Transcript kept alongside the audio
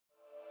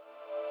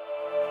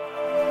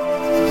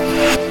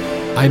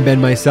I'm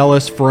Ben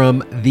Meiselas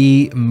from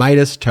the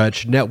Midas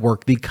Touch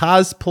Network. The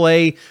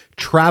cosplay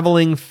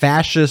traveling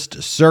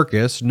fascist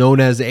circus known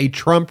as a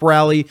Trump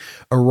rally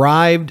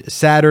arrived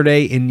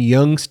Saturday in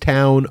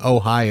Youngstown,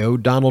 Ohio.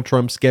 Donald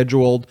Trump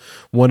scheduled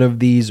one of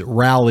these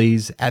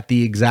rallies at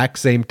the exact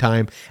same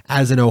time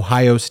as an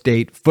Ohio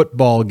State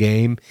football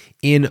game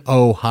in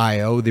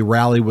Ohio. The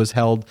rally was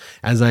held,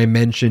 as I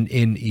mentioned,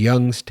 in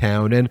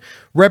Youngstown and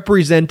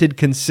represented,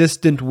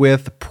 consistent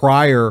with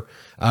prior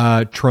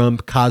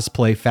Trump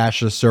cosplay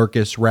fascist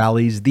circus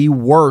rallies, the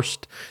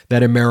worst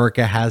that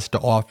America has to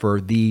offer.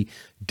 The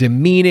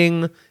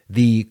demeaning,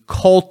 the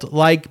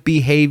cult-like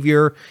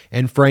behavior,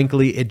 and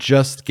frankly, it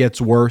just gets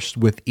worse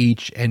with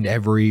each and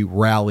every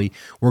rally.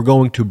 We're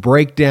going to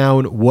break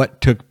down what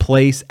took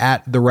place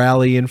at the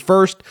rally. And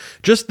first,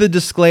 just the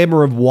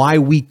disclaimer of why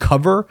we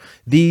cover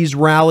these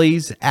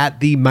rallies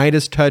at the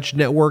Midas Touch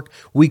Network.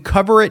 We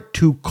cover it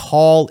to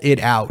call it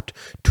out,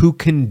 to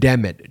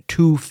condemn it,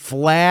 to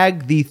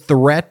flag the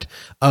threat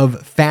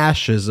of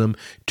fascism,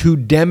 to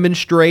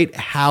demonstrate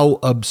how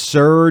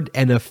absurd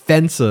and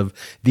offensive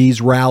these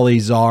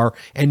rallies are,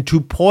 and to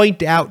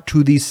point out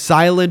to the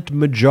silent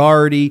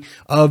majority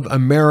of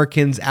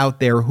Americans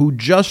out there who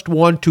just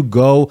want to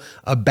go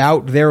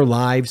about their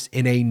lives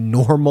in a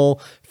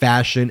normal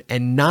fashion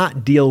and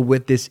not deal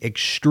with this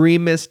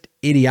extremist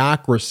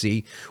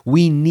idiocracy.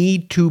 We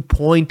need to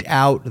point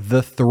out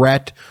the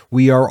threat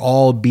we are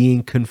all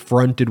being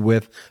confronted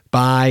with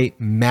by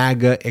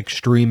MAGA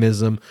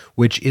extremism,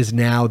 which is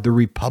now the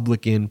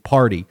Republican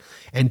Party.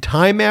 And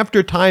time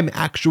after time,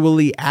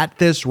 actually, at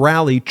this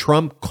rally,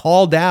 Trump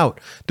called out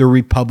the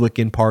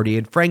Republican Party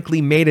and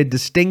frankly made a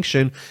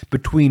distinction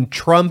between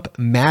Trump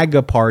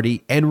MAGA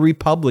Party and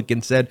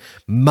Republican, said,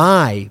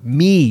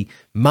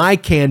 my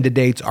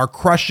candidates are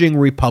crushing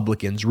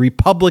Republicans.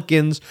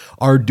 Republicans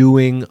are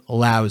doing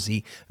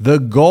lousy. The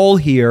goal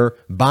here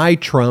by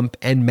Trump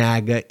and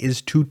MAGA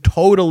is to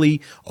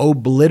totally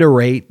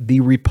obliterate the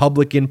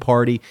Republican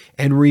Party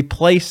and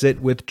replace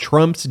it with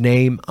Trump's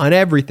name on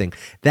everything.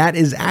 That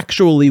is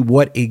actually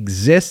what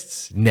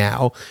exists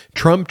now.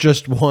 Trump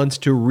just wants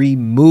to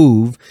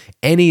remove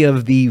any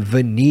of the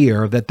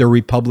veneer that the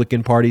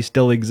Republican Party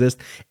still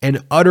exists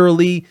and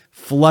utterly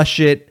flush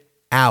it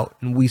out.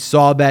 And we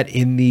saw that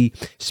in the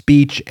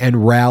speech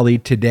and rally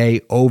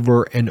today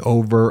over and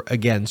over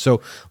again.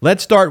 So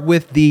let's start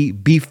with the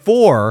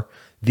before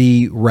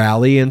the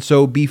rally. And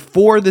so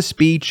before the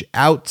speech,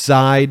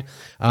 outside,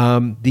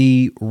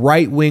 the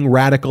right-wing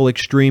radical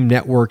extreme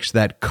networks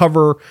that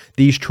cover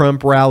these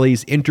Trump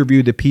rallies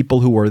interview the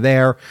people who were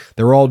there.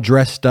 They're all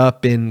dressed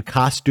up in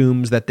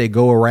costumes that they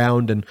go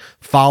around and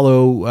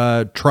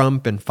follow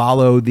Trump and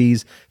follow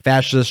these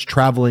fascist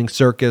traveling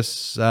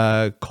circus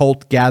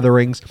cult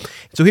gatherings.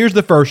 So here's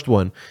the first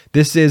one.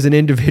 This is an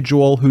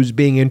individual who's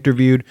being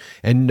interviewed.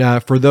 And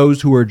for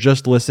those who are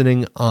just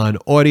listening on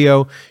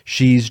audio,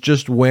 she's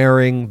just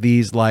wearing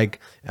these like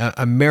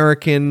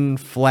American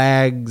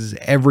flags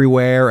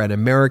everywhere, an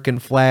American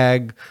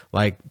flag,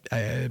 like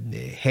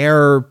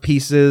hair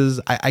pieces.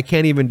 I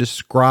can't even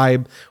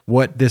describe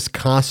what this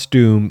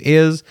costume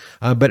is,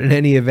 but in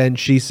any event,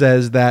 she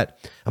says that,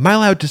 am I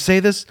allowed to say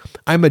this?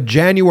 I'm a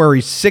January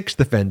 6th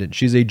defendant.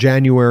 She's a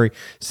January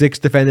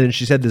 6th defendant, and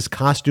she said this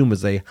costume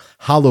is a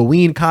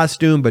Halloween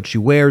costume, but she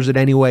wears it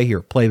anyway.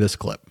 Here, play this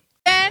clip.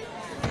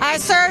 I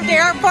served the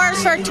Air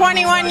Force for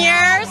 21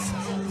 years.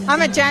 I'm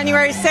a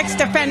January 6th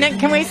defendant.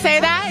 Can we say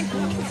that?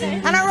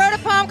 And I wrote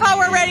a poem called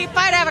We're Ready to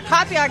Fight. I have a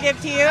copy I'll give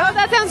to you. Oh,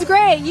 that sounds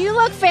great. You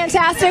look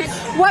fantastic.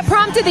 What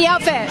prompted the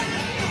outfit?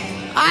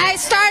 I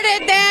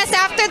started this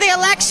after the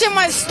election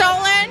was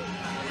stolen.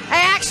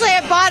 I actually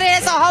had bought it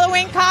as a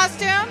Halloween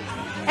costume.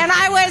 And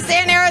I was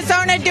in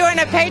Arizona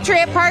doing a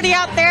Patriot party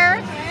out there.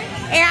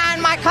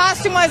 And my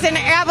costume was in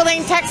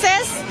Abilene,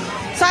 Texas.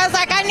 So I was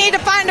like, I need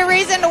to find a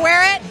reason to wear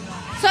it.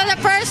 So the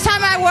first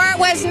time I wore it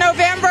was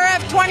November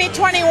of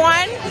 2021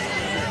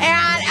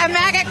 and a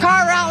MAGA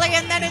car rally,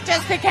 and then it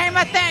just became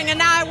a thing, and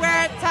now I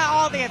wear it to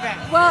all the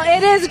events. Well,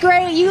 it is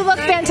great. You look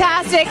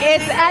fantastic.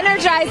 It's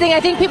energizing. I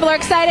think people are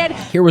excited.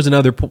 Here was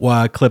another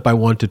clip I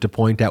wanted to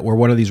point out where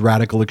one of these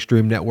radical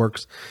extreme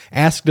networks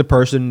asked a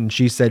person, and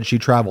she said she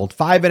traveled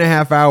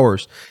 5.5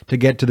 hours to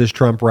get to this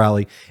Trump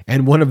rally.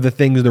 And one of the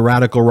things the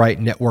radical right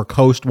network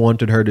host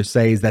wanted her to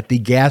say is that the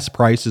gas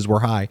prices were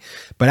high.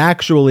 But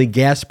actually,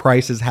 gas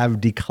prices have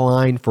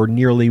declined for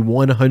nearly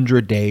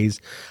 100 days.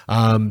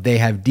 They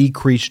have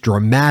decreased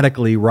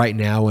dramatically right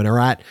now and are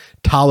at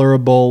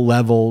tolerable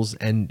levels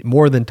and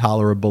more than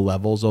tolerable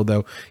levels,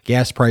 although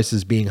gas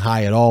prices being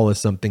high at all is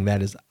something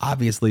that is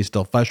obviously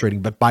still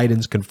frustrating. But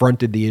Biden's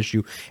confronted the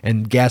issue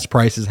and gas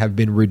prices have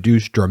been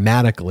reduced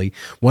dramatically.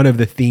 One of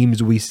the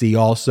themes we see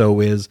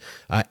also is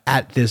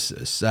at this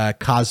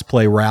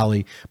cosplay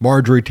rally,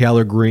 Marjorie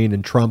Taylor Greene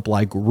and Trump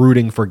like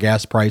rooting for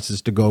gas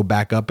prices to go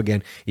back up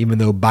again, even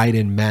though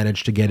Biden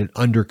managed to get it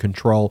under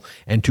control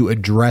and to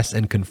address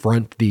and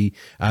confront the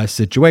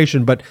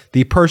situation. But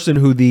the person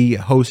who the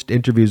host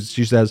interviews,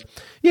 she says,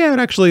 yeah, and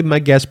actually my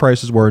gas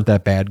prices weren't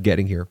that bad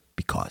getting here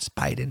because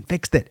Biden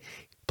fixed it.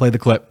 play the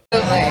clip.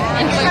 From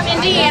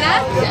Indiana,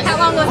 how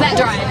long was that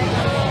drive?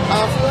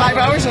 5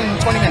 hours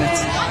and 20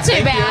 minutes. Not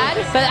too bad,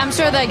 but I'm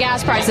sure the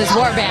gas prices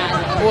were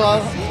bad.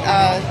 Well,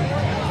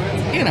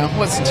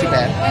 wasn't too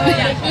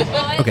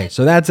bad. Okay,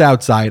 so that's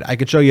outside. I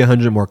could show you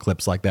 100 more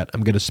clips like that.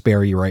 I'm going to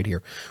spare you right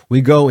here.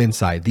 We go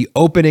inside. The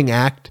opening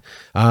act,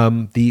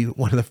 one of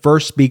the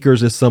first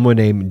speakers is someone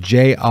named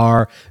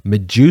J.R.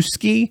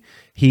 Majewski.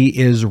 He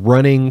is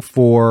running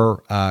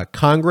for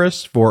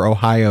Congress for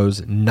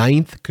Ohio's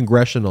 9th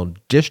Congressional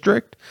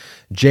District.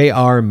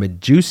 J.R.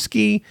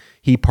 Majewski,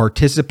 he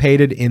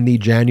participated in the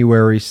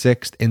January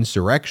 6th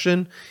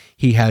insurrection.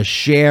 He has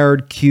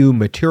shared Q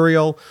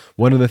material.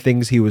 One of the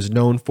things he was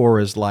known for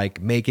is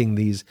like making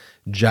these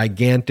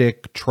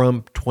gigantic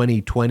Trump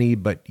 2020,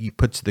 but he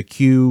puts the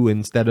Q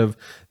instead of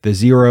the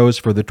zeros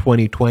for the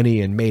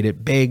 2020 and made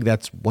it big.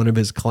 That's one of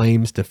his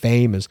claims to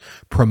fame, is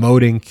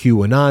promoting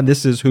QAnon.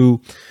 This is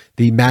who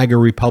the MAGA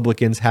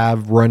Republicans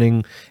have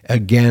running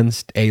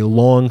against a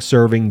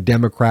long-serving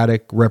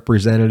Democratic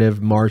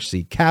representative,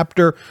 Marcy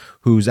Kaptur,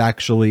 who's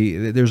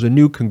actually, there's a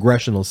new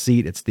congressional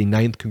seat. It's the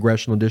 9th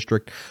Congressional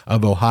District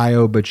of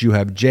Ohio, but you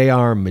have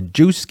J.R.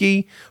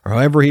 Majewski, or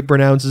however he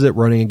pronounces it,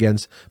 running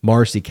against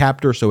Marcy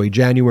Kaptur, so a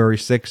January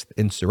 6th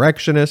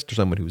insurrectionist, or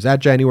someone who's at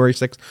January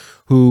 6th,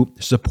 who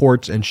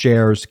supports and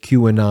shares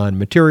QAnon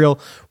material,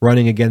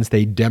 running against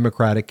a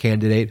Democratic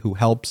candidate who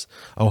helps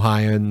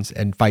Ohioans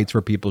and fights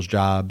for people's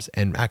jobs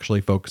and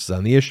actually focuses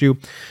on the issue.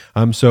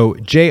 So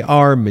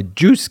J.R.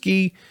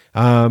 Majewski,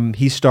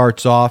 he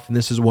starts off, and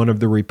this is one of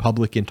the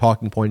Republican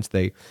talking points.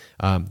 The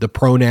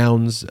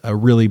pronouns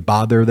really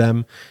bother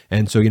them.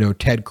 And so,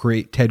 Ted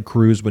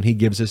Cruz, when he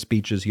gives his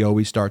speeches, he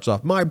always starts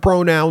off, "My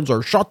pronouns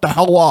are shut the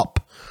hell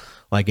up,"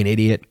 like an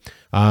idiot.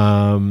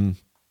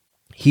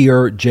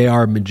 Here,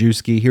 J.R.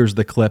 Majewski, here's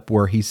the clip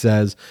where he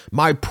says,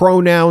 "My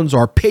pronouns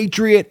are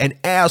patriot and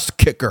ass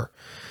kicker."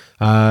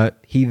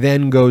 He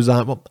then goes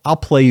on. Well, I'll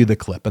play you the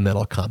clip and then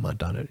I'll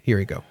comment on it. Here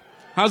you go.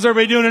 How's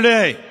everybody doing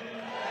today?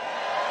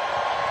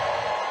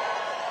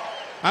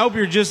 I hope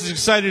you're just as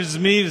excited as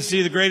me to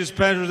see the greatest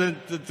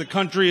president that the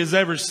country has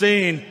ever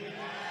seen,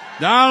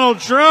 Donald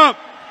Trump.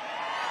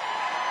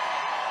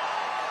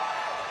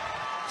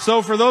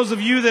 So for those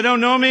of you that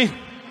don't know me,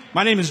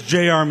 my name is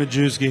J.R.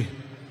 Majewski,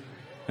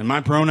 and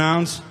my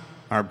pronouns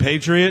are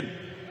patriot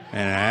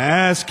and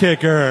ass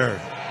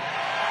kicker.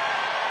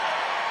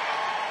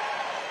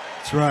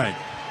 That's right.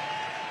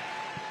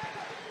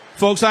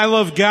 Folks, I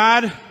love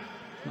God,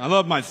 I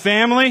love my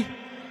family,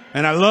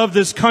 and I love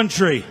this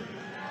country.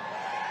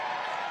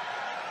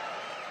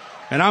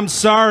 And I'm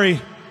sorry,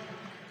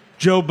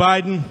 Joe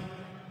Biden.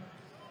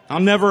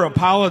 I'll never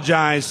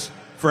apologize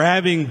for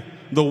having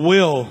the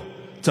will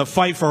to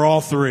fight for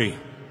all three.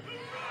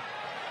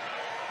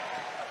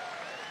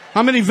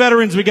 How many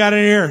veterans we got in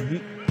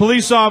here?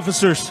 Police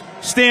officers,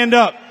 stand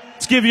up.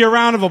 Let's give you a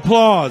round of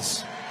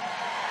applause.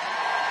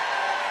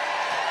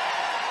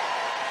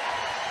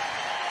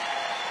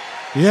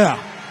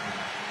 Yeah.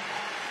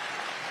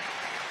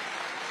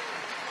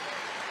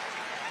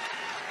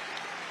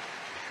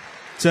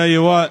 Tell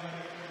you what,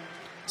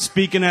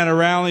 speaking at a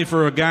rally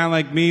for a guy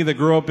like me that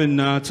grew up in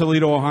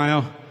Toledo,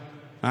 Ohio,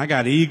 I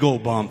got eagle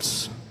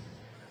bumps.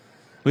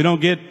 We don't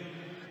get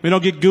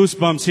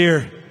goosebumps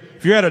here.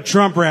 If you're at a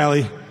Trump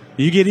rally,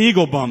 you get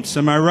eagle bumps.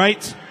 Am I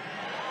right?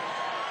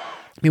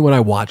 I mean, when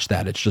I watch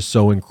that, it's just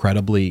so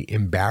incredibly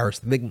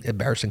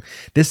embarrassing.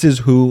 This is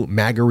who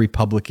MAGA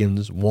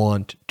Republicans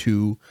want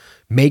to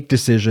make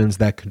decisions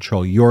that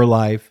control your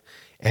life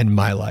and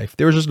my life.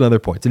 There was just another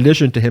point. In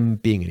addition to him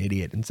being an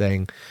idiot and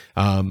saying,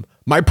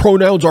 "My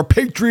pronouns are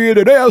patriot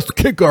and ass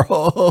kicker."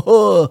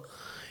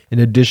 In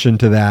addition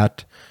to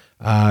that,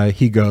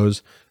 he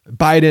goes,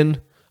 "Biden,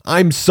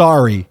 I'm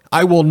sorry.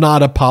 I will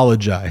not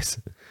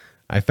apologize."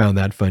 I found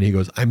that funny. He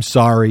goes, "I'm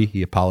sorry."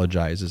 He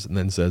apologizes and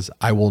then says,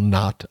 "I will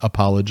not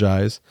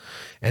apologize."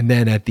 And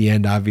then at the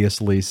end,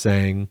 obviously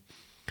saying,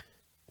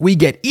 "We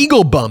get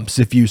eagle bumps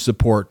if you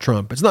support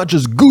Trump. It's not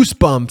just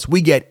goosebumps.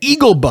 We get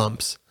eagle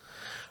bumps."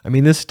 I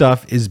mean, this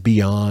stuff is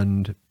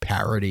beyond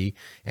parody,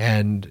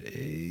 and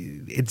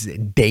it's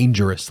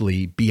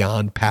dangerously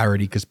beyond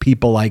parody, because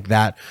people like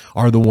that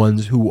are the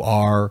ones who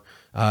are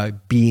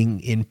being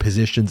in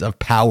positions of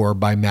power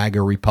by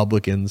MAGA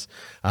Republicans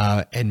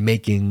and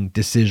making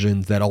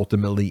decisions that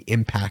ultimately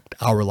impact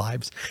our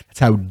lives. That's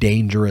how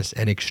dangerous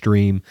and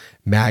extreme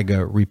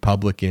MAGA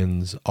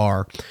Republicans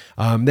are.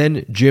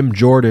 Then Jim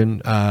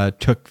Jordan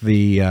took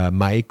the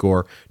mic,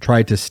 or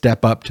tried to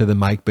step up to the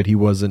mic, but he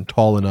wasn't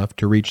tall enough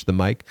to reach the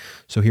mic.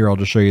 So here, I'll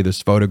just show you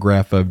this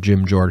photograph of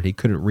Jim Jordan. He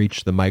couldn't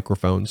reach the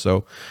microphone,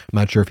 so I'm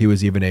not sure if he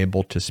was even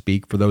able to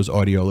speak. For those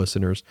audio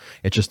listeners,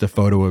 it's just a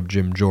photo of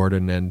Jim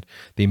Jordan, and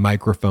The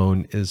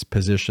microphone is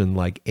positioned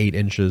like 8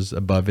 inches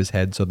above his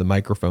head, so the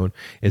microphone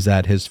is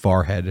at his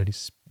forehead, and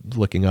he's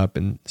looking up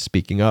and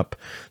speaking up.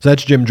 So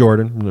that's Jim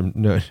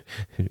Jordan.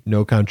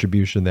 No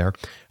contribution there.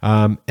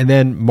 And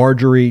then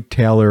Marjorie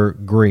Taylor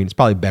Greene. It's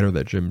probably better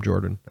that Jim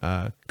Jordan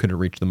couldn't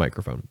reach the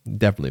microphone.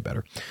 Definitely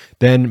better.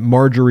 Then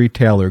Marjorie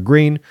Taylor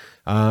Greene.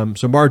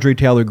 So Marjorie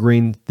Taylor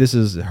Greene, this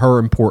is her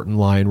important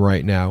line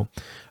right now,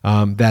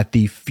 that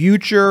the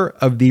future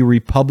of the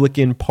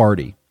Republican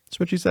Party, that's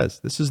what she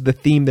says. This is the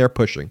theme they're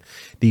pushing.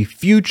 The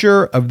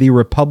future of the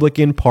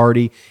Republican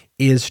Party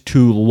is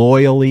to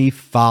loyally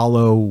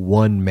follow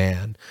one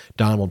man,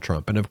 Donald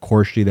Trump. And of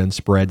course, she then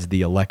spreads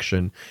the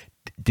election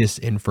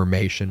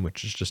disinformation,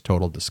 which is just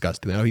total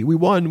disgusting. Oh, we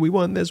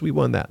won this, we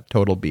won that.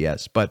 Total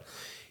BS. But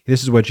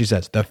this is what she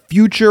says. The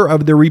future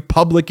of the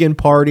Republican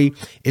Party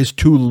is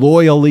to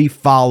loyally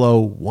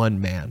follow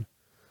one man.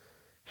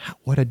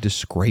 What a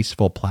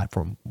disgraceful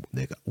platform.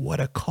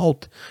 What a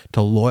cult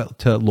to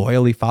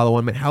loyally follow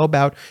one man. How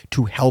about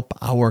to help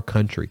our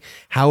country?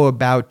 How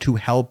about to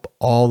help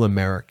all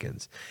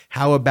Americans?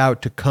 How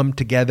about to come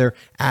together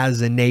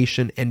as a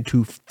nation and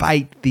to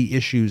fight the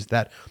issues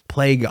that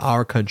plague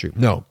our country?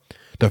 No.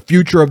 The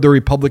future of the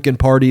Republican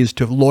Party is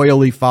to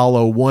loyally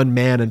follow one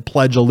man and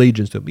pledge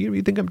allegiance to him.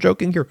 You think I'm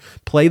joking here?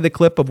 Play the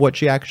clip of what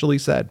she actually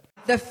said.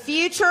 The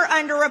future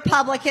under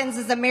Republicans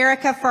is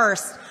America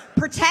first,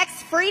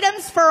 protects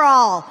freedoms for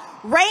all,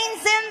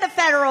 reins in the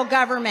federal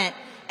government,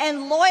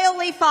 and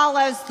loyally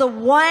follows the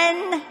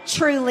one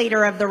true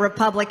leader of the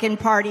Republican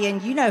Party,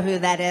 and you know who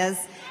that is.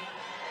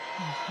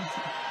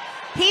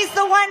 He's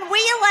the one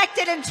we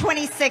elected in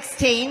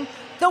 2016,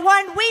 the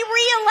one we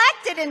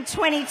re-elected in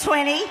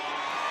 2020,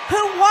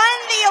 who won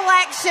the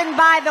election,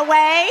 by the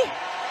way.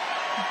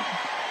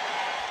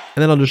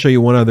 And then I'll just show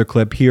you one other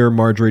clip here.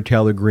 Marjorie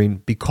Taylor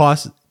Greene,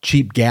 because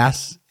cheap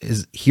gas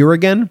is here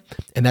again,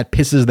 and that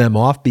pisses them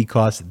off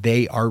because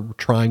they are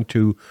trying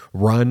to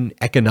run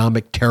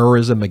economic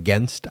terrorism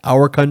against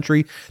our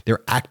country.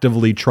 They're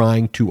actively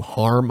trying to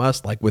harm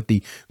us, like with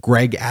the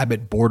Greg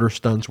Abbott border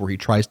stunts where he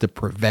tries to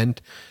prevent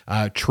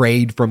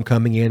trade from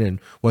coming in, and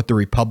what the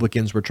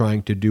Republicans were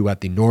trying to do at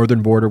the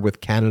northern border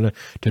with Canada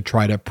to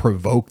try to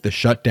provoke the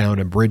shutdown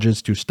of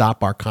bridges to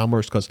stop our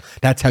commerce, because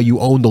that's how you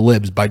own the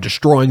libs, by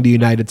destroying the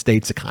United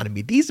States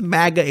economy. These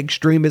MAGA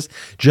extremists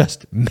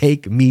just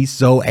make me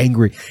so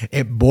angry.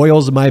 It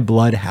boils my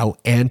blood how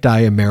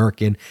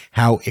anti-American,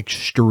 how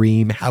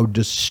extreme, how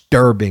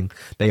disturbing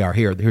they are.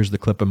 Here's the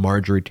clip of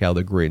Marjorie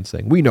Taylor Greene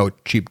saying, "We know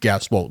cheap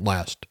gas won't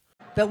last."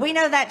 But we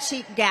know that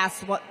cheap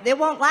gas, it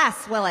won't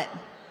last, will it?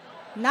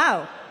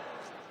 No.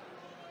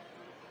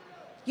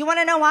 You want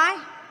to know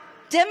why?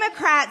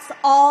 Democrats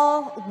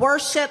all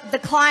worship the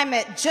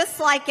climate just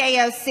like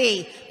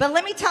AOC. But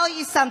let me tell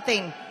you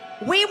something.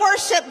 We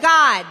worship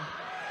God.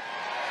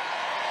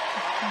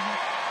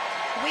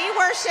 We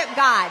worship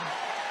God.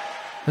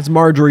 That's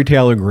Marjorie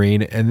Taylor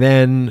Greene. And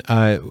then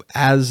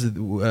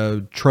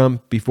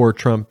before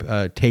Trump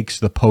takes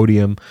the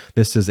podium,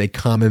 this is a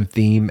common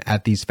theme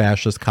at these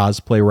fascist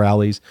cosplay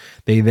rallies.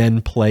 They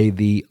then play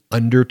the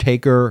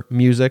Undertaker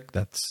music.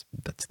 That's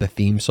the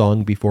theme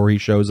song before he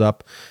shows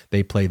up.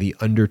 They play the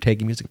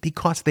Undertaker music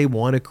because they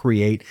want to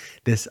create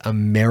this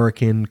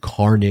American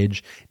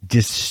carnage,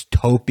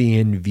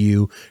 dystopian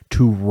view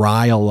to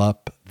rile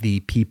up the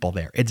people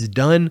there. It's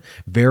done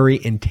very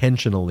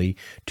intentionally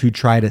to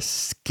try to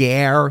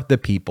scare the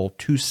people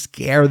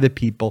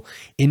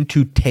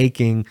into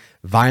taking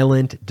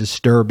violent,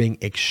 disturbing,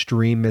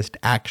 extremist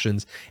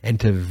actions, and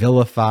to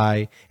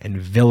vilify and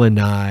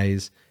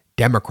villainize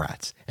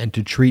Democrats, and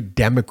to treat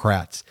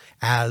Democrats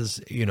as,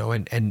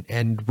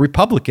 and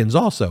Republicans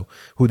also,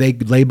 who they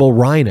label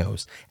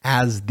rhinos,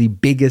 as the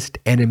biggest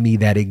enemy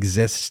that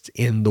exists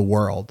in the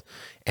world.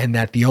 And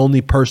that the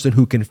only person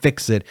who can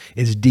fix it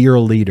is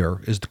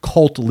the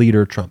cult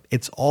leader Trump.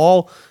 It's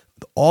all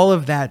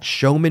of that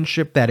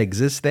showmanship that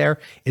exists there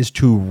is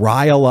to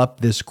rile up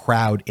this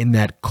crowd in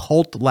that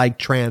cult-like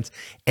trance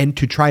and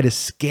to try to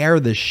scare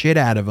the shit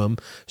out of them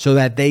so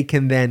that they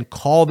can then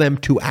call them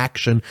to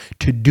action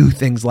to do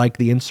things like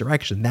the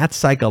insurrection. That's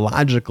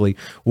psychologically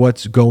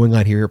what's going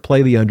on here.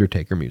 Play the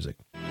Undertaker music.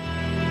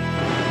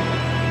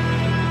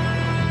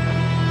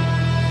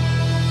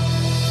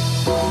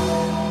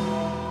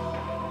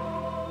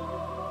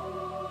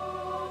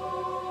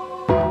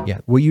 Yeah,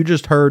 what you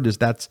just heard is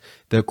that's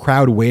the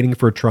crowd waiting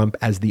for Trump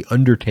as the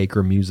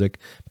Undertaker music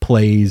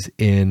plays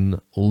in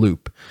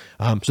loop.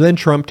 So then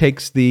Trump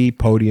takes the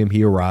podium,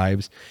 he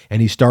arrives,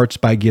 and he starts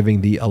by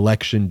giving the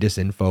election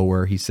disinfo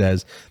where he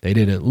says they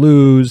didn't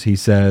lose. He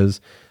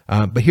says,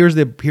 but here's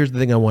the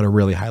thing I want to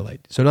really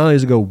highlight. So not only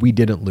does it go, we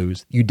didn't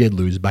lose, you did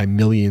lose by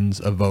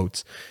millions of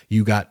votes.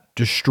 You got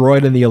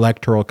destroyed in the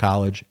Electoral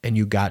College and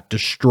you got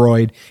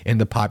destroyed in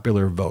the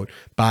popular vote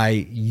by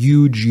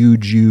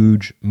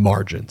huge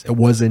margins. It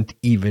wasn't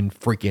even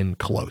freaking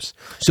close.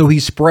 So he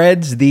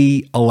spreads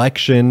the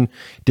election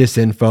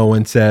disinfo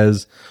and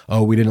says,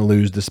 oh, we didn't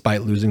lose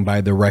despite losing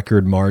by the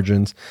record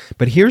margins.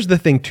 But here's the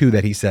thing, too,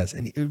 that he says,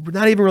 and we're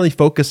not even really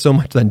focused so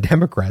much on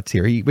Democrats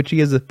here, which he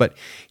is, but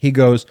he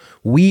goes,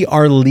 we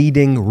are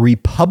leading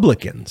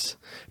Republicans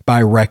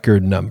by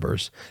record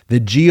numbers. The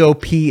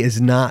GOP is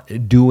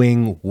not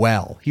doing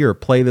well. Here,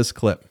 play this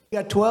clip. We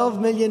got 12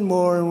 million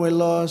more and we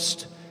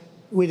lost.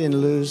 We didn't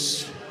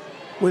lose.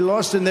 We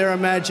lost in their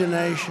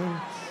imagination.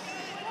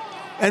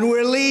 And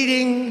we're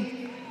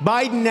leading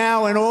Biden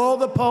now in all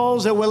the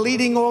polls, and we're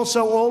leading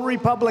also all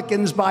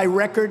Republicans by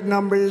record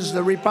numbers.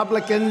 The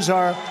Republicans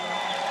are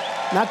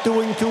not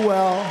doing too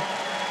well.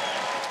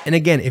 And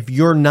again, if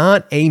you're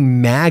not a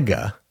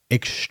MAGA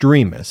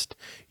extremist,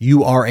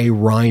 you are a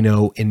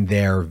rhino in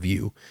their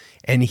view.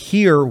 And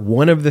here,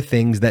 one of the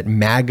things that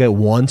MAGA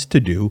wants to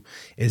do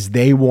is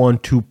they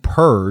want to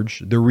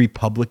purge the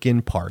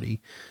Republican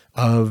Party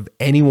of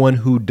anyone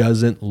who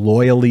doesn't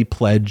loyally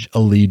pledge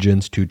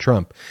allegiance to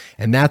Trump.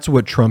 And that's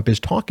what Trump is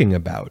talking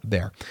about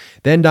there.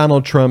 Then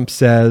Donald Trump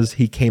says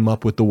he came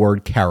up with the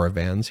word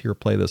caravans. Here,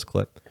 play this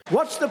clip.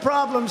 What's the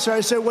problem, sir?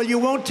 I said, well, you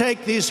won't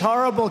take these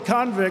horrible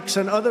convicts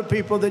and other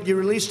people that you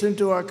released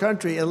into our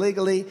country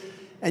illegally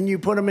and you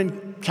put them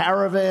in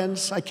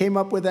caravans. I came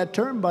up with that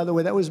term, by the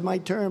way. That was my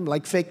term,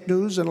 like fake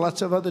news and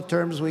lots of other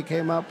terms we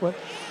came up with.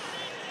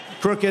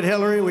 Crooked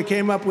Hillary, we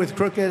came up with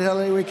Crooked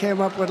Hillary. We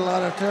came up with a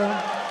lot of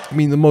terms. I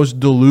mean, the most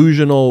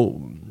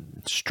delusional,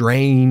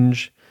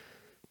 strange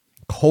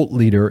cult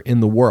leader in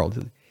the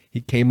world. He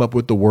came up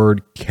with the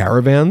word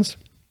caravans.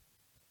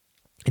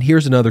 And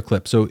here's another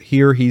clip. So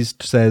here he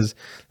says,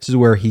 this is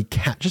where he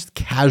just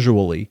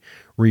casually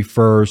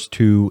refers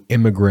to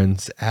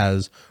immigrants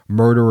as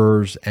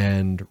murderers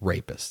and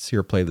rapists.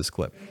 Here, play this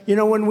clip. You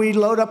know, when we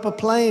load up a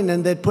plane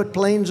and they'd put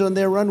planes on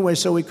their runway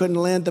so we couldn't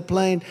land the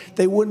plane,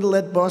 they wouldn't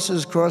let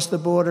buses cross the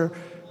border.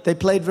 They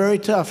played very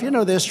tough. You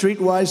know, they're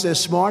streetwise, they're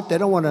smart. They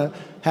don't want to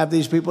have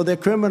these people. They're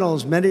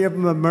criminals. Many of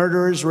them are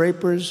murderers,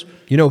 rapers.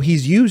 You know,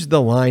 he's used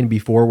the line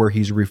before where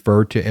he's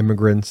referred to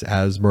immigrants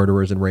as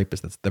murderers and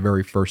rapists. That's the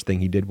very first thing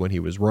he did when he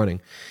was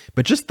running.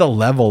 But just the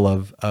level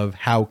of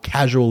how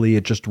casually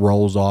it just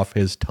rolls off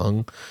his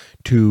tongue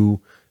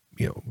to,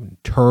 you know,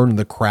 turn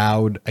the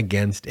crowd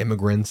against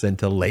immigrants and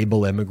to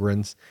label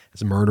immigrants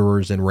as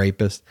murderers and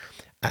rapists.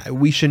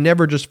 We should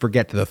never just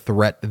forget the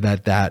threat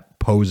that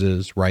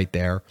poses right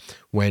there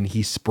when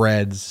he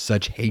spreads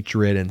such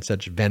hatred and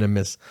such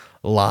venomous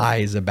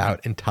lies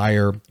about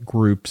entire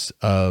groups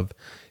of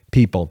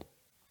people.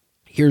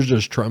 Here's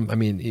just Trump. I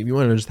mean, if you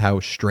want to know just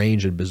how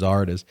strange and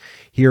bizarre it is,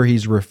 here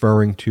he's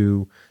referring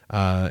to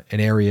an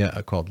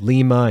area called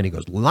Lima, and he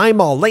goes,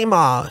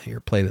 Lima. Here,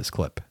 play this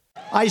clip.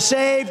 I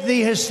saved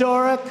the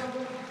historic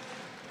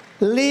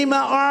Lima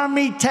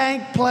Army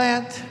tank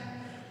plant,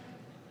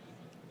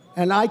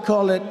 and I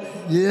call it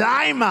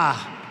Lima.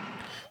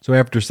 So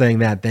after saying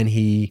that, then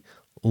he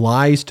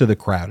lies to the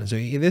crowd. And so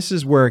this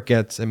is where it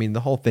gets, I mean, the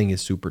whole thing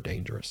is super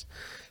dangerous.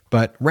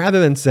 But rather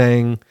than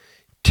saying,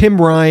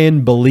 Tim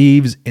Ryan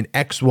believes in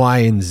X, Y,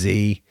 and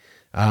Z,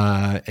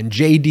 and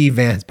J.D.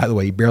 Vance, by the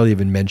way, he barely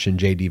even mentioned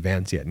J.D.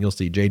 Vance yet. And you'll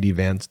see J.D.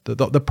 Vance,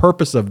 the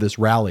purpose of this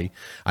rally,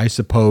 I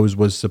suppose,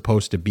 was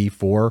supposed to be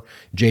for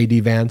J.D.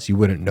 Vance. You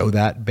wouldn't know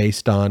that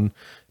based on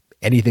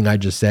anything I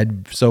just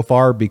said so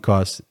far,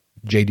 because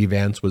J.D.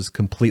 Vance was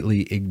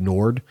completely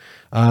ignored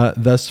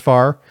thus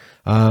far.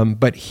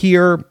 But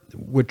here,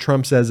 what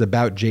Trump says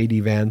about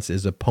J.D.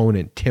 Vance's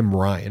opponent, Tim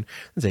Ryan,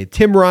 let's say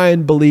Tim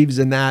Ryan believes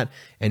in that.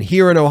 And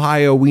here in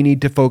Ohio, we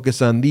need to focus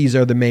on these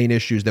are the main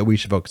issues that we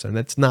should focus on.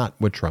 That's not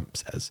what Trump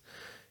says.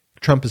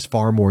 Trump is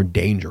far more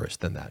dangerous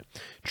than that.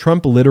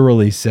 Trump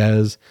literally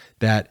says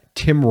that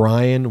Tim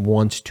Ryan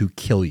wants to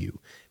kill you.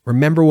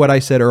 Remember what I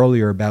said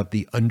earlier about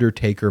the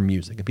Undertaker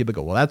music. And people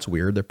go, well, that's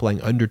weird. They're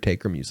playing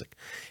Undertaker music.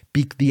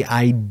 The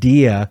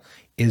idea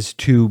is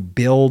to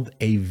build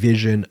a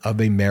vision of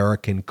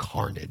American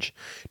carnage,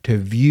 to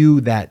view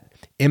that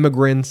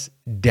immigrants,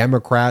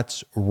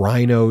 Democrats,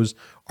 rhinos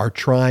are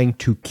trying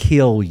to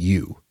kill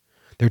you.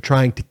 They're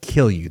trying to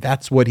kill you.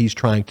 That's what he's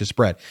trying to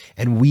spread.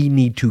 And we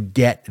need to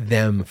get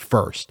them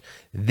first.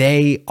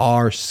 They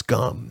are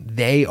scum.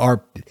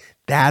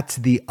 That's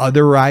the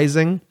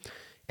otherizing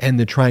and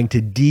the trying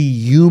to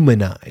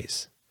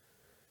dehumanize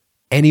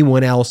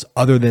anyone else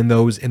other than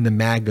those in the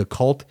MAGA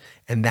cult.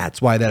 And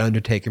that's why that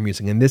Undertaker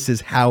music. And this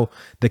is how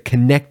the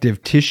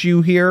connective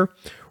tissue here,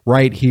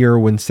 right here,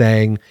 when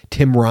saying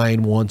Tim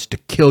Ryan wants to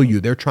kill you,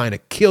 they're trying to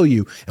kill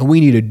you and we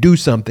need to do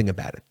something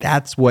about it.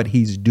 That's what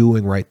he's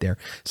doing right there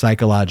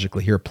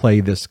psychologically. Here, play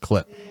this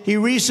clip. He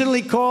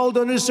recently called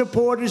on his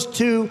supporters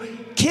to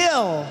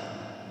kill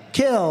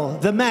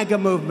the MAGA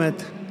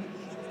movement.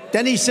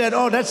 Then he said,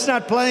 oh, that's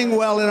not playing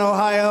well in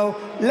Ohio.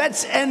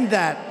 Let's end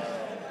that.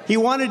 He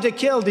wanted to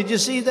kill. Did you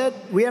see that?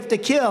 We have to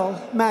kill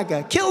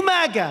MAGA. Kill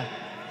MAGA.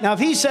 Now, if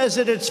he says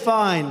it, it's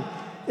fine.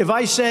 If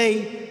I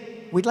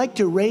say we'd like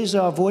to raise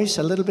our voice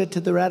a little bit to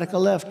the radical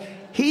left.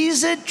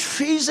 He's a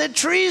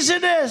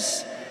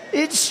treasonous.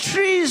 It's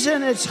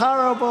treason. It's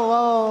horrible.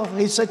 Oh,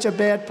 he's such a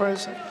bad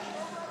person.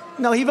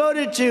 No, he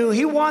wanted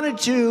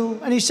to,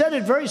 and he said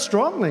it very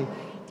strongly,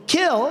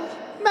 kill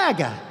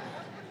MAGA.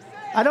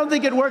 I don't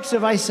think it works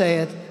if I say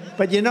it,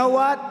 but you know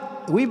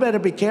what? We better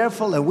be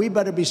careful, and we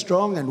better be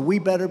strong, and we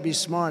better be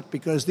smart,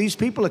 because these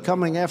people are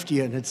coming after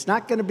you, and it's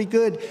not going to be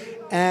good.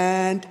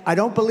 And I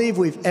don't believe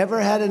we've ever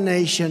had a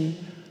nation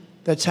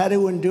that's had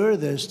to endure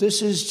this.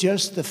 This is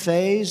just the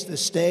phase, the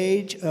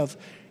stage of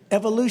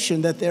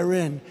evolution that they're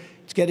in.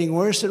 It's getting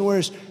worse and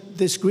worse.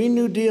 This Green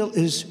New Deal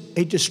is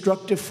a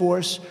destructive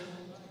force,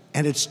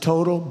 and it's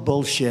total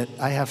bullshit,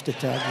 I have to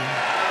tell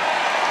you.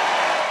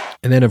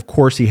 And then, of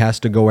course, he has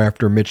to go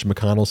after Mitch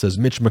McConnell, says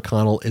Mitch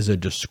McConnell is a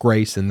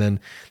disgrace. And then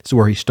this is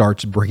where he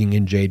starts bringing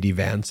in J.D.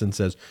 Vance and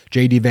says,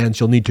 J.D. Vance,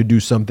 you'll need to do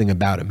something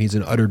about him. He's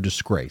an utter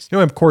disgrace. You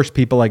know, of course,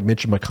 people like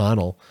Mitch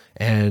McConnell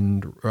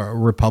and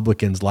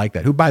Republicans like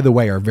that, who, by the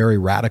way, are very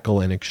radical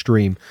and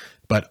extreme,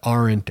 but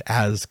aren't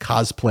as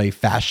cosplay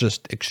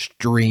fascist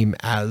extreme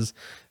as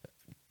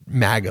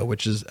MAGA,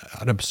 which is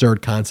an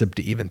absurd concept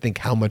to even think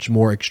how much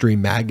more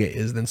extreme MAGA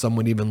is than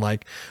someone even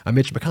like a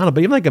Mitch McConnell. But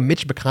even like a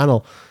Mitch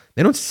McConnell,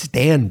 they don't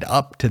stand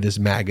up to this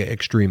MAGA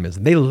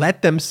extremism. They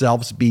let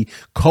themselves be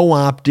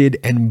co-opted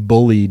and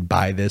bullied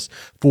by this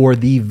for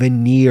the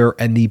veneer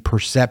and the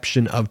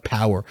perception of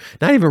power.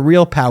 Not even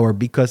real power,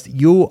 because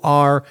you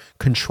are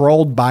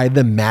controlled by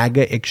the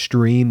MAGA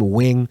extreme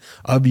wing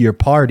of your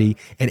party,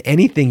 and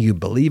anything you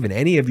believe in,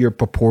 any of your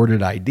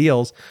purported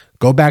ideals,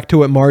 go back to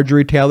what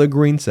Marjorie Taylor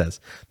Greene says.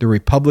 The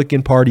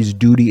Republican Party's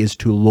duty is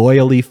to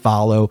loyally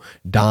follow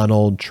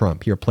Donald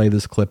Trump. Here, play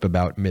this clip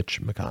about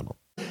Mitch McConnell.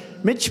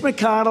 Mitch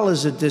McConnell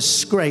is a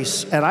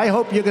disgrace, and I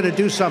hope you're going to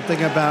do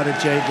something about it,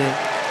 J.D.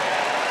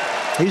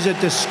 He's a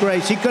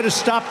disgrace. He could have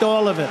stopped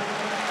all of it.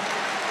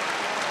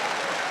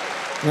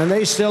 And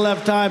they still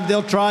have time.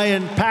 They'll try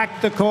and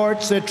pack the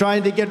courts. They're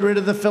trying to get rid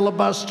of the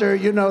filibuster.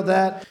 You know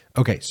that.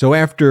 Okay, so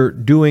after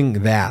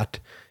doing that,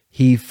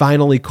 he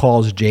finally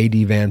calls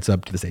J.D. Vance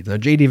up to the stage. Now,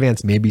 J.D.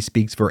 Vance maybe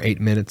speaks for 8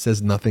 minutes,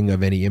 says nothing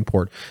of any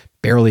import,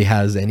 barely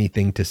has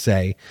anything to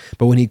say.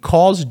 But when he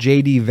calls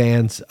J.D.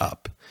 Vance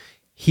up,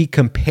 he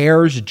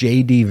compares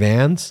J.D.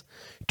 Vance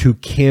to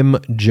Kim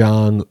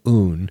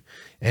Jong-un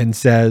and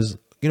says,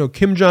 you know,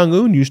 Kim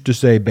Jong-un used to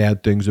say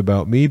bad things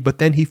about me, but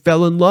then he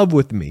fell in love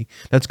with me.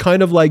 That's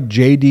kind of like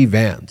J.D.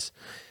 Vance.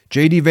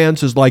 J.D.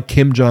 Vance is like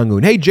Kim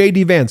Jong-un. Hey,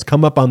 J.D. Vance,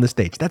 come up on the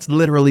stage. That's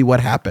literally what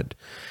happened.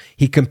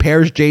 He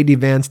compares J.D.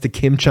 Vance to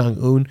Kim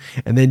Jong-un,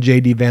 and then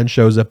J.D. Vance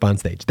shows up on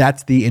stage.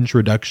 That's the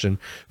introduction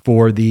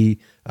for the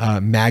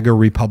MAGA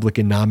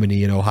Republican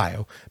nominee in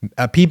Ohio.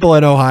 People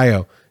in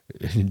Ohio,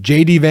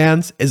 J.D.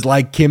 Vance is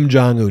like Kim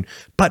Jong-un.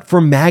 But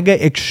for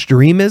MAGA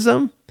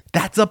extremism,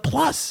 that's a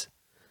plus.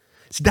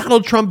 So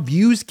Donald Trump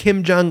views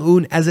Kim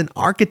Jong-un as an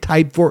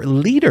archetype for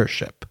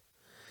leadership.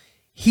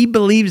 He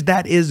believes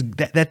that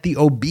the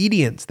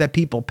obedience that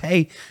people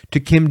pay to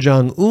Kim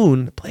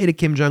Jong-un,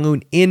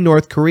 in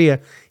North Korea,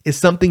 is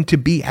something to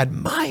be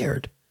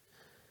admired.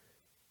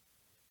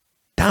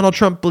 Donald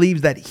Trump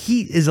believes that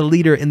he is a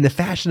leader in the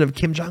fashion of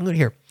Kim Jong-un.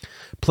 Here,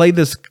 play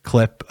this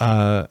clip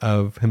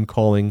of him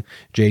calling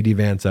J.D.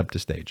 Vance up to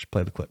stage.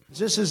 Play the clip.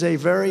 This is a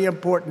very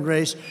important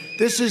race.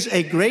 This is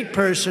a great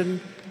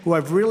person who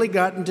I've really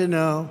gotten to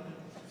know.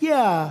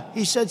 Yeah,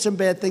 he said some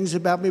bad things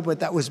about me,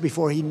 but that was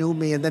before he knew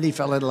me, and then he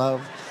fell in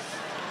love.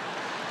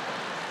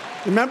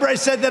 Remember I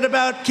said that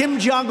about Kim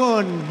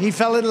Jong-un. He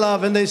fell in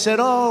love, and they said,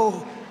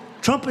 oh,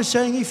 Trump is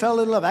saying he fell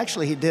in love.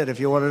 Actually, he did, if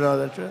you want to know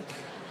that truth.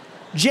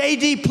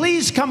 J.D.,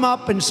 please come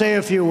up and say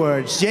a few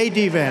words.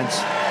 J.D. Vance.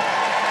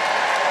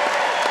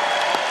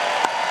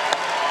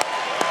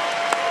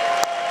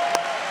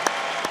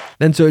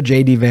 And so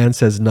J.D. Vance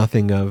says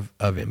nothing of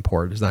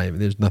import.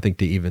 There's nothing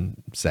to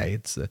even say.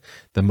 It's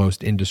the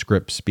most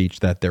indescript speech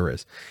that there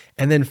is.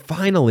 And then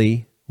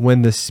finally,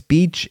 when the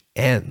speech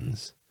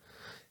ends,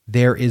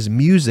 there is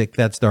music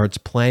that starts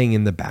playing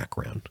in the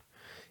background.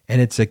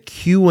 And it's a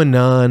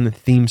QAnon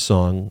theme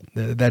song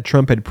that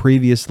Trump had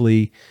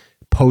previously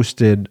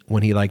posted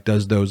when he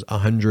does those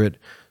 100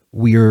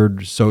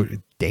 weird, so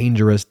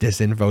dangerous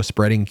disinfo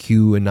spreading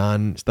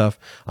QAnon stuff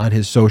on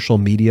his social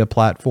media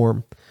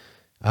platform.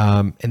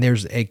 And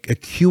there's a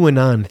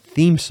QAnon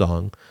theme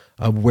song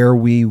of where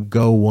we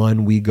go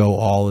one, we go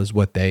all is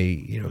what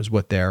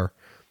their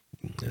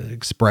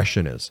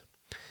expression is.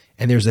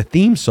 And there's a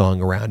theme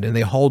song around, and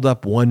they hold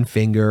up one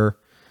finger.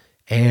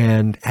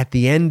 And at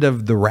the end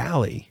of the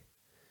rally,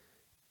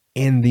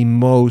 in the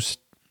most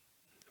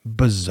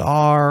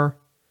bizarre,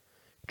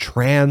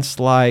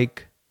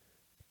 trance-like,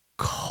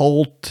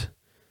 cult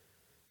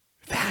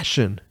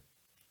fashion,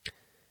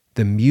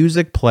 the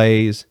music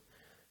plays.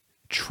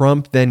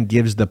 Trump then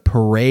gives the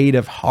parade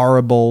of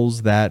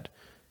horribles that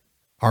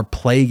are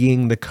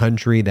plaguing the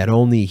country that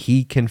only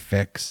he can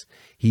fix.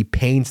 He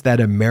paints that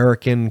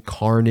American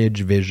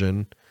carnage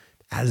vision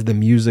as the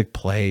music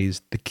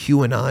plays, the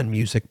QAnon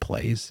music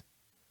plays,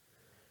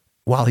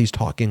 while he's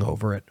talking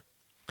over it.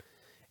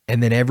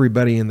 And then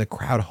everybody in the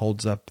crowd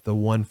holds up the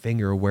one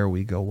finger where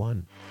we go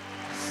one.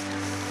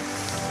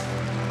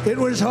 It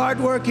was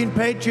hardworking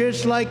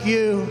patriots like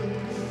you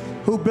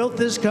who built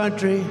this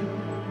country,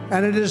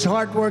 and it is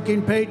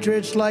hardworking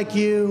patriots like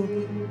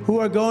you who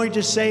are going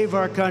to save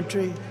our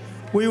country.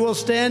 We will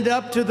stand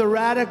up to the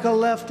radical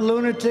left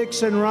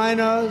lunatics and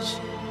rhinos,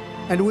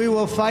 and we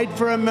will fight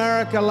for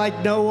America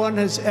like no one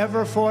has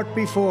ever fought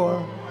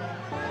before.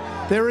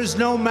 There is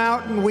no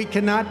mountain we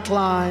cannot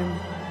climb.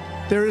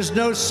 There is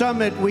no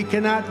summit we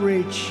cannot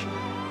reach.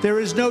 There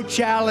is no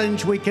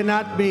challenge we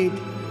cannot meet.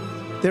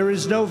 There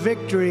is no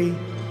victory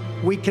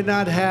we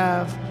cannot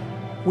have.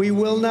 We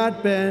will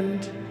not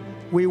bend.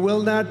 We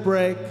will not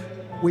break.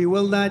 We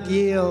will not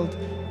yield.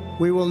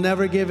 We will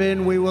never give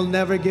in. We will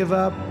never give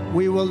up.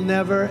 We will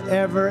never,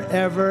 ever,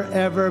 ever,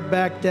 ever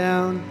back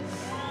down.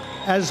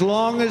 As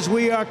long as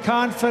we are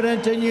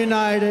confident and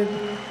united,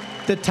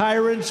 the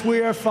tyrants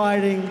we are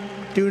fighting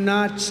do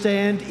not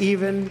stand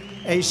even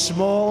a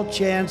small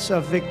chance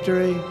of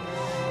victory.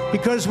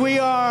 Because we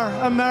are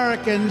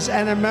Americans,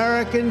 and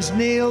Americans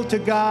kneel to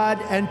God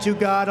and to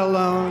God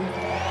alone.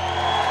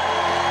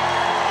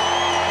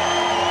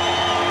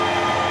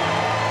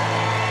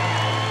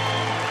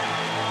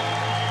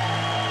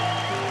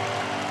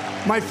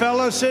 My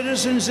fellow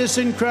citizens, this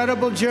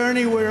incredible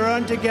journey we're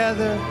on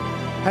together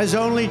has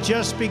only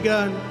just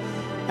begun,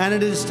 and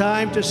it is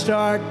time to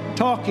start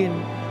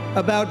talking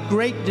about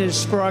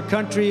greatness for our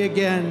country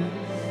again.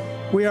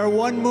 We are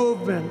one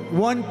movement,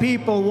 one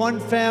people, one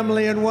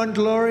family, and one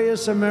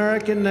glorious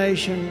American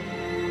nation.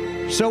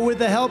 So with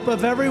the help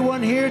of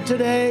everyone here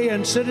today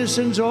and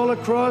citizens all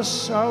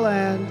across our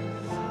land,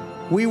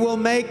 we will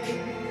make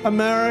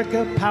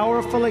America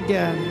powerful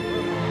again.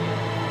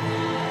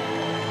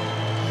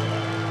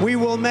 We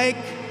will make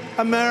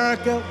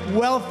America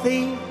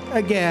wealthy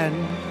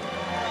again.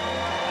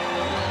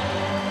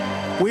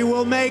 We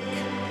will make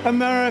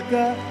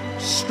America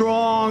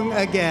strong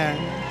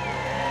again.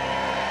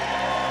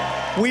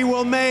 We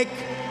will make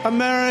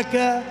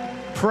America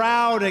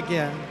proud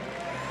again.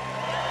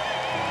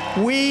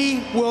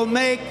 We will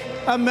make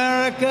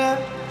America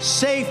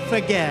safe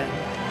again.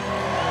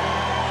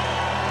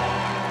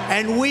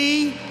 And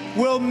we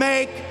will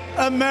make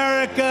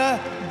America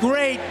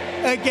great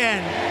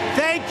again.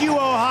 Thank you,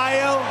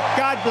 Ohio.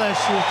 God bless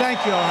you.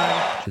 Thank you,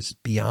 Ohio.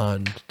 Just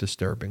beyond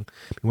disturbing.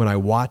 When I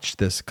watched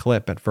this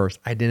clip at first,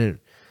 a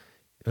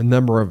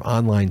number of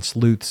online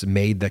sleuths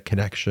made the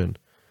connection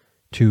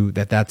to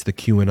that's the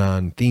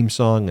QAnon theme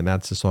song, and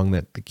that's the song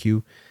that the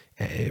Q.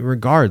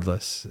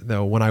 Regardless,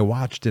 though, when I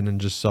watched it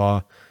and just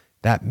saw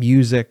that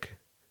music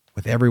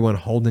with everyone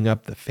holding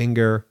up the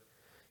finger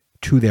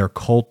to their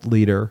cult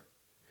leader,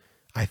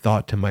 I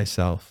thought to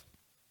myself,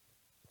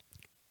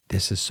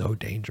 this is so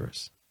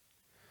dangerous.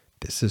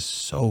 This is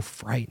so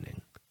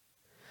frightening.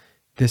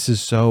 This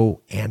is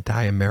so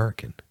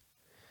anti-American.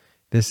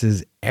 This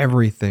is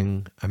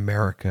everything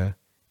America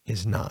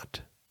is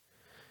not.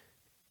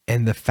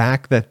 And the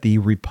fact that the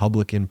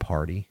Republican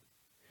Party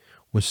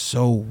was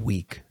so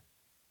weak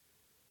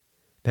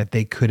that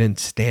they couldn't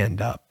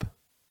stand up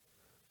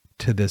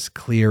to this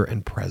clear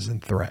and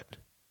present threat,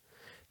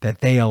 that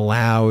they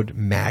allowed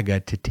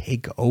MAGA to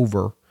take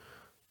over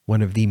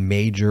one of the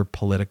major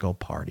political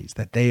parties,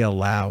 that they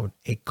allowed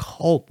a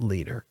cult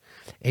leader,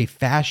 a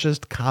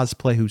fascist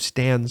cosplay who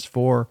stands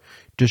for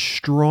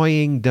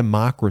destroying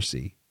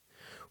democracy,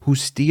 who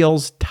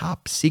steals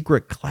top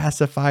secret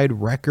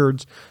classified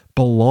records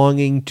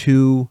belonging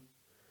to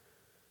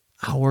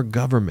our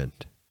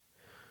government,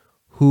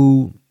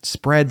 who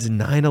spreads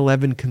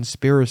 9/11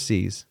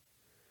 conspiracies,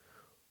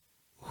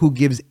 who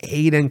gives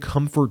aid and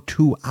comfort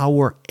to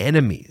our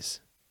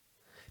enemies.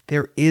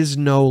 There is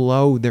no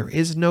low, there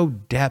is no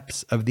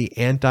depths of the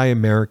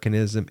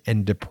anti-Americanism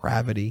and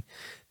depravity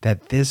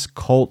that this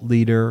cult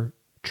leader,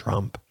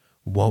 Trump,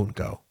 won't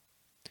go.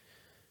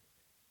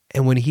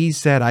 And when he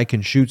said, I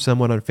can shoot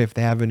someone on Fifth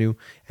Avenue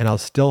and I'll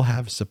still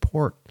have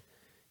support,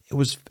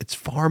 it's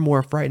far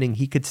more frightening.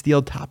 He could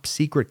steal top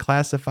secret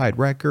classified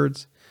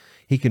records.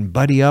 He can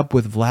buddy up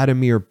with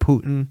Vladimir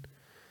Putin.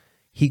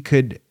 He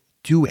could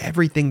do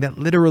everything that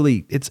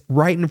literally, it's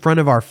right in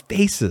front of our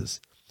faces,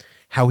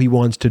 how he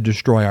wants to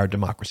destroy our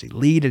democracy,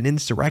 lead an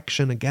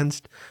insurrection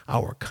against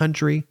our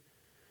country.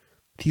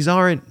 These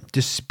aren't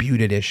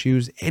disputed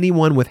issues.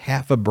 Anyone with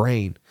half a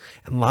brain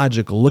and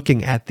logic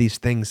looking at these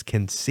things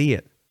can see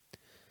it.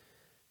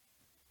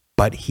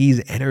 But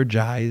he's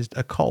energized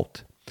a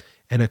cult,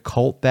 and a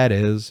cult that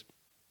is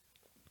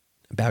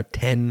about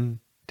 10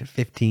 to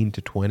 15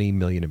 to 20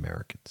 million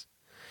Americans.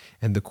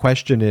 And the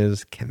question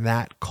is, can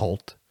that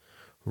cult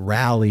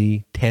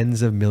rally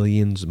tens of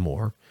millions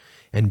more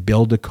and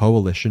build a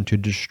coalition to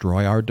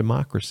destroy our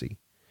democracy?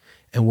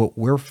 And what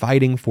we're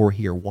fighting for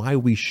here, why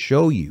we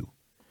show you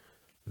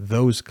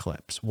those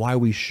clips, why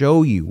we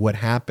show you what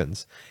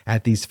happens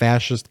at these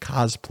fascist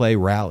cosplay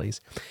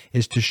rallies,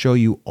 is to show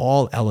you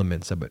all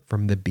elements of it,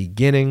 from the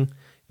beginning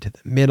to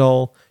the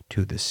middle,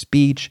 to the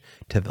speech,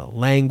 to the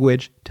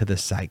language, to the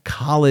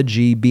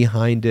psychology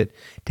behind it,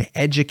 to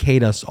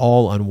educate us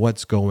all on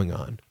what's going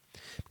on.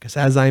 Because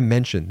as I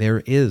mentioned,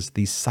 there is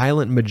the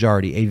silent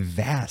majority, a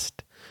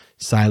vast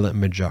silent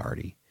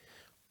majority,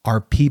 are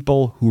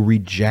people who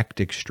reject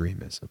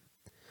extremism,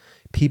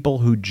 people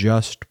who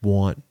just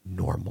want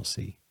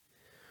normalcy,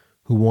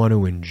 who want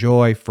to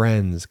enjoy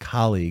friends,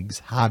 colleagues,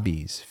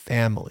 hobbies,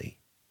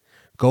 family,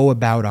 go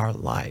about our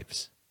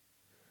lives,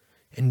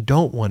 and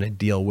don't want to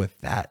deal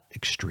with that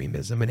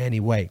extremism in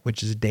any way,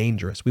 which is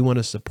dangerous. We want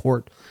to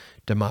support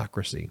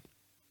democracy.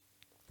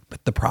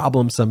 But the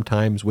problem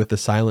sometimes with the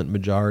silent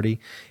majority,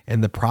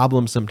 and the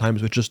problem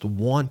sometimes with just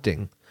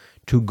wanting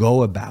to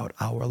go about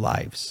our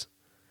lives,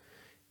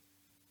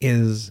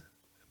 is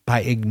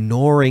by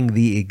ignoring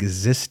the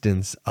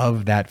existence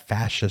of that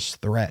fascist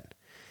threat,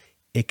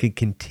 it could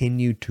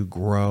continue to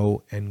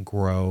grow and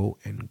grow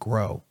and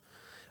grow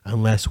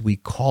unless we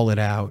call it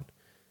out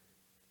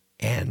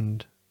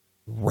and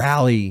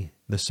rally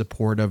the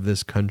support of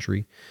this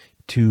country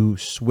to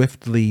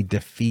swiftly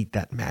defeat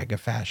that MAGA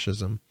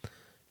fascism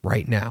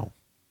right now.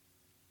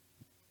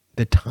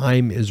 The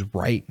time is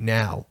right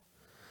now.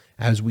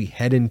 As we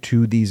head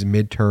into these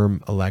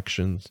midterm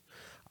elections,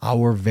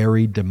 our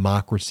very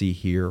democracy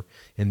here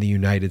in the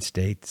United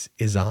States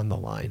is on the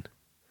line.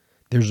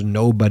 There's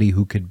nobody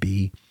who could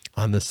be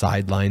on the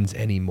sidelines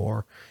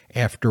anymore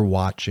after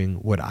watching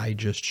what I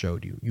just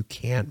showed you. You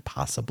can't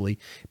possibly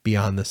be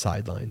on the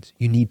sidelines.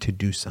 You need to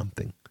do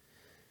something.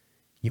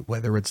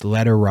 Whether it's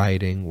letter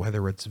writing,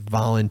 whether it's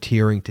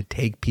volunteering to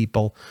take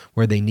people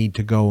where they need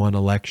to go on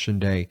election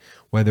day,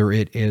 whether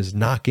it is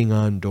knocking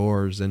on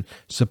doors and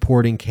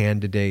supporting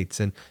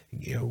candidates and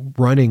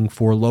running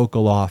for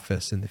local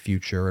office in the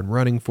future and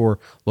running for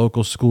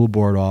local school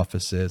board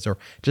offices, or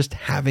just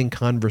having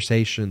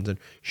conversations and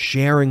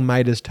sharing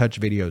Midas Touch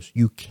videos.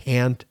 You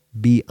can't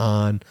be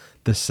on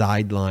the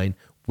sideline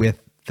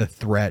with the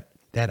threat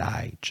that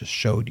I just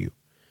showed you.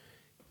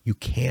 You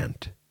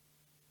can't.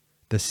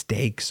 The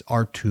stakes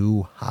are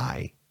too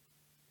high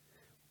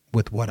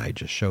with what I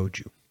just showed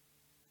you.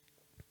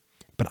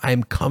 But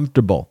I'm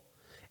comfortable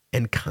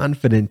and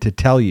confident to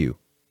tell you,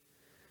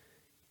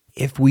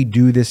 if we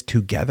do this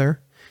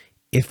together,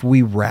 if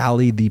we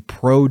rally the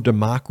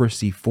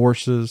pro-democracy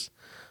forces,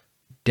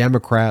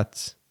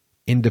 Democrats,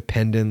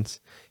 independents,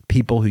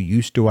 people who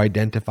used to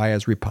identify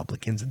as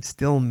Republicans and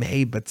still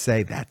may, but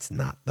say that's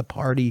not the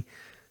party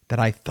that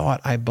I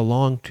thought I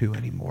belonged to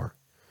anymore.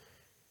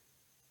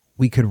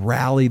 We could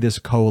rally this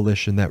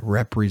coalition that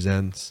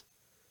represents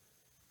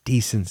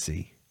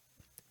decency,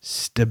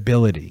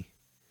 stability,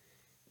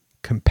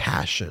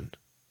 compassion,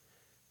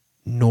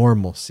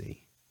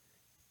 normalcy,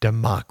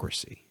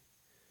 democracy.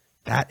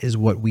 That is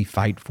what we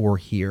fight for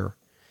here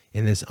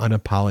in this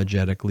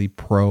unapologetically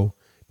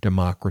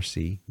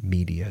pro-democracy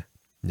media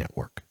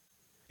network.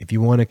 If you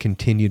want to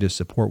continue to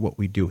support what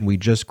we do, we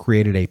just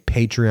created a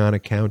Patreon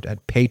account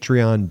at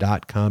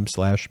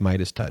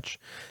patreon.com/MidasTouch.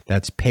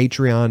 That's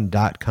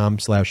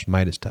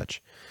patreon.com/MidasTouch.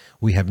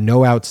 We have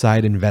no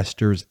outside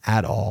investors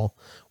at all.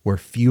 We're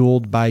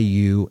fueled by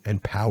you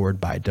and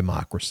powered by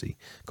democracy.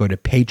 Go to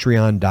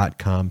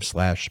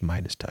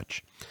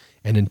patreon.com/MidasTouch.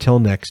 And until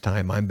next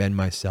time, I'm Ben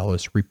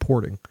Meiselas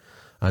reporting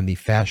on the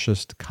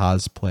fascist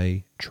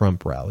cosplay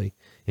Trump rally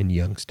in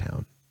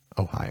Youngstown,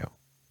 Ohio.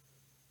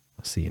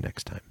 I'll see you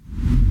next time.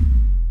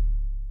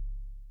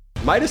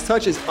 Midas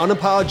Touch is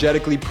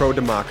unapologetically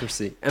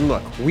pro-democracy. And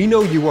look, we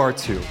know you are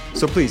too.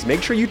 So please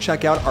make sure you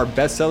check out our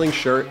best-selling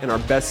shirt and our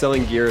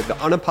best-selling gear, the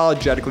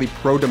unapologetically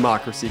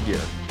pro-democracy gear.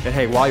 And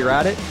hey, while you're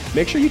at it,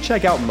 make sure you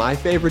check out my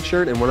favorite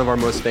shirt and one of our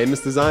most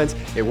famous designs.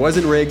 It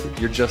wasn't rigged,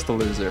 you're just a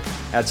loser.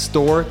 At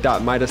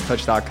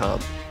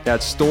store.midastouch.com.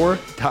 That's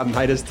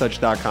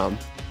store.midastouch.com.